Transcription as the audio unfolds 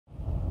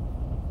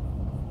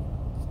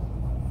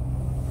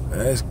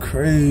That's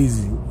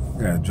crazy.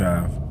 Gotta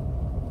drive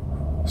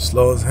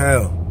slow as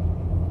hell.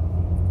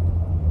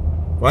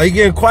 Why you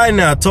getting quiet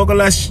now? Talking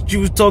like you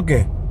was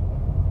talking.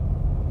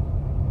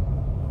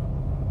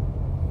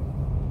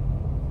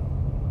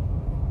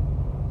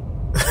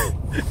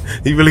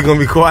 You really gonna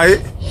be quiet?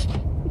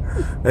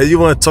 Hey, you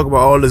wanna talk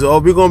about all this? Oh,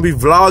 we gonna be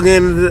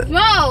vlogging?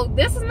 Bro,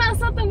 this is not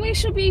something we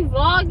should be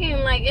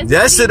vlogging. Like, it's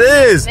yes, it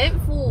is.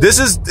 This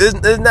is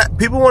it's not.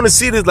 People want to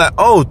see this. Like,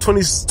 oh,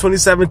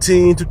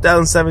 2017,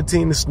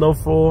 2017, the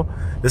snowfall.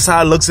 This is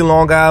how it looks in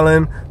Long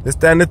Island. This,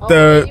 that, and the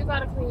third. You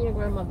gotta clean your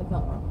grandmother's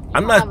car.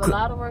 I'm not. Have a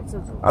lot of work to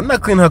do. I'm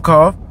not cleaning her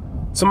car.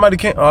 Somebody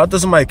came. Oh, I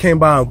thought somebody came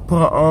by and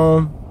put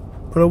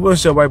her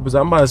windshield wipers.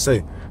 I'm about to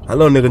say,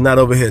 hello, nigga, not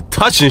over here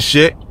touching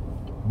shit,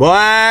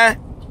 boy.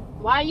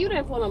 Why you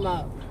didn't pull them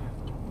up?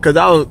 Cause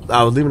I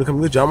was leaving to come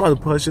with you. I'm about to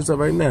put her shit up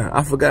right now.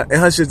 I forgot,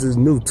 and her shit is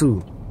new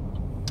too.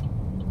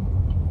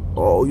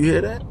 Oh, you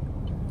hear that?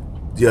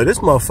 Yo, this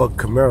motherfucker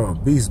Camaro a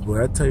beast,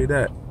 boy. I tell you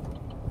that.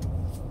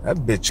 That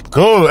bitch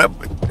good.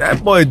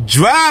 That boy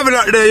driving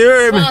out there. You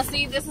hear me? Well,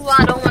 see, this is why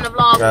I don't want to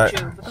vlog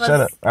with you. Because,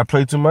 shut up. I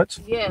play too much?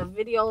 Yeah,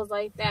 videos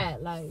like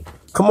that. Like,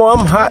 come on,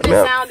 I'm hot, man.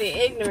 You're sounding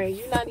ignorant.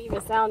 You're not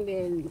even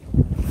sounding.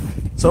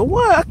 So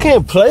what? I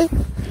can't play.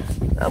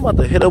 I'm about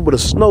to hit up with a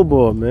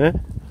snowball,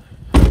 man.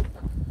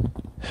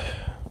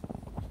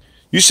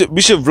 We should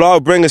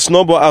vlog bring a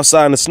snowball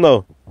outside in the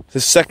snow. It's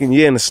his second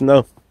year in the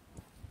snow.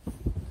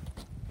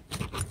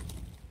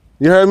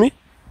 You heard me?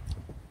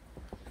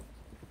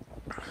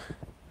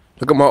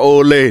 Look at my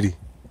old lady.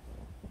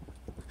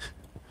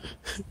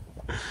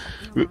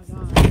 Oh,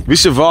 we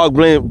should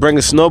vlog bring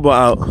a snowball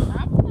out.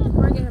 I'm not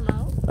bringing him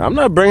out. I'm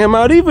not bringing him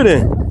out either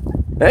then.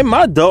 Hey,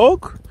 my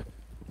dog.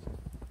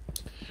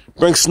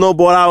 Bring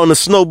snowball out on the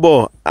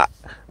snowball.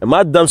 And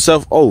my dumb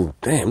self, oh,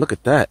 damn, look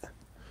at that.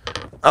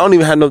 I don't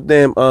even have no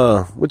damn,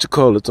 what you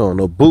call it on,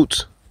 no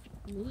boots.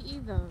 Me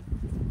either.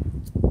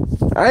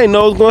 I ain't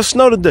know it was gonna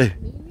snow today.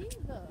 Me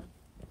neither.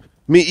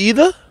 Me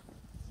either? Me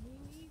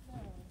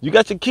neither. You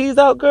got your keys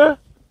out, girl?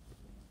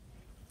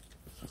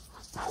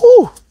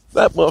 Whew,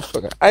 that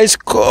motherfucker ice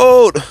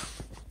cold.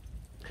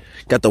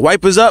 Got the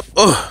wipers up?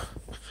 Oh,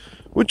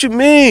 what you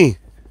mean?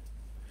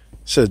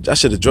 I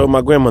should have drove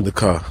my grandmother's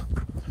car.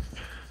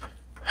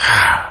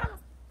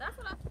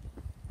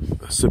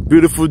 It's a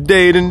beautiful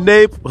day in the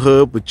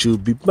neighborhood, but you'll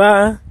be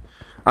mine.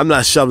 I'm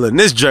not shoveling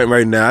this joint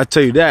right now, I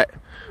tell you that.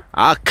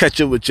 I'll catch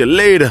up with you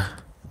later.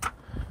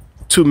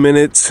 2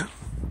 minutes.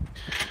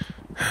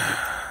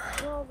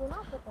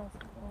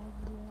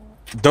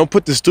 Don't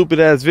put the stupid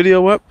ass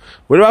video up.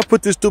 Where do I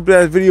put this stupid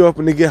ass video up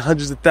when they get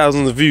hundreds of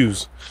thousands of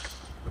views?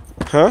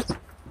 Huh?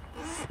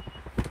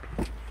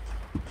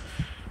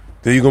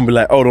 Then you're gonna be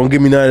like, oh, don't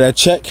give me none of that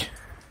check.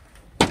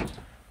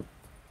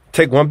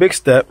 Take one big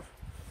step.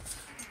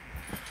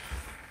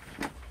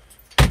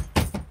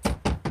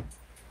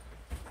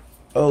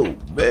 Oh,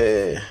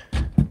 man.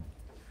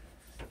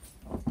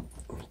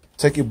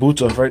 Take your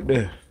boots off right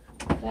there.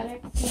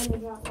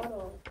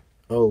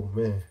 Oh,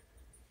 man.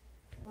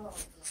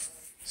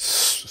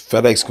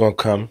 FedEx gonna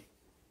come.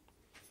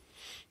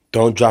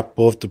 Don't drop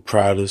off the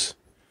Pradas.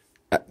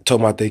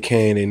 Talking about they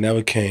came, they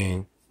never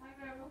came.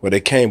 Well,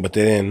 they came, but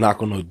they didn't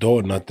knock on the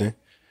door or nothing.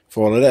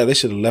 For all of that, they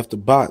should have left the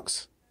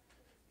box.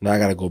 Now I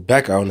gotta go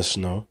back out in the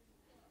snow.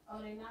 Oh,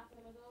 they knocked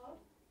on the door?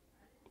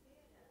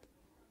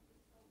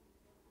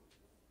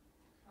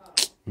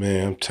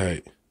 Man, I'm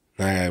tight.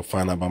 Now I gotta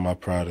find out about my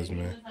Pradas,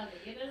 man.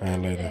 All right,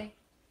 later.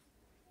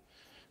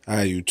 All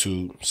right,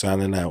 YouTube.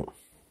 Signing out.